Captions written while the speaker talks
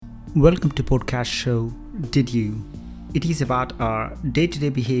Welcome to podcast show Did You? It is about our day-to-day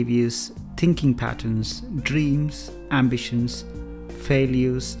behaviors, thinking patterns, dreams, ambitions,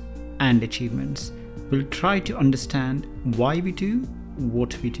 failures and achievements. We'll try to understand why we do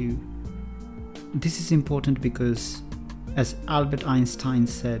what we do. This is important because as Albert Einstein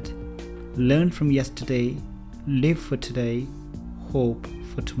said, learn from yesterday, live for today, hope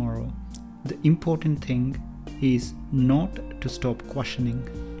for tomorrow. The important thing is not to stop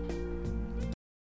questioning.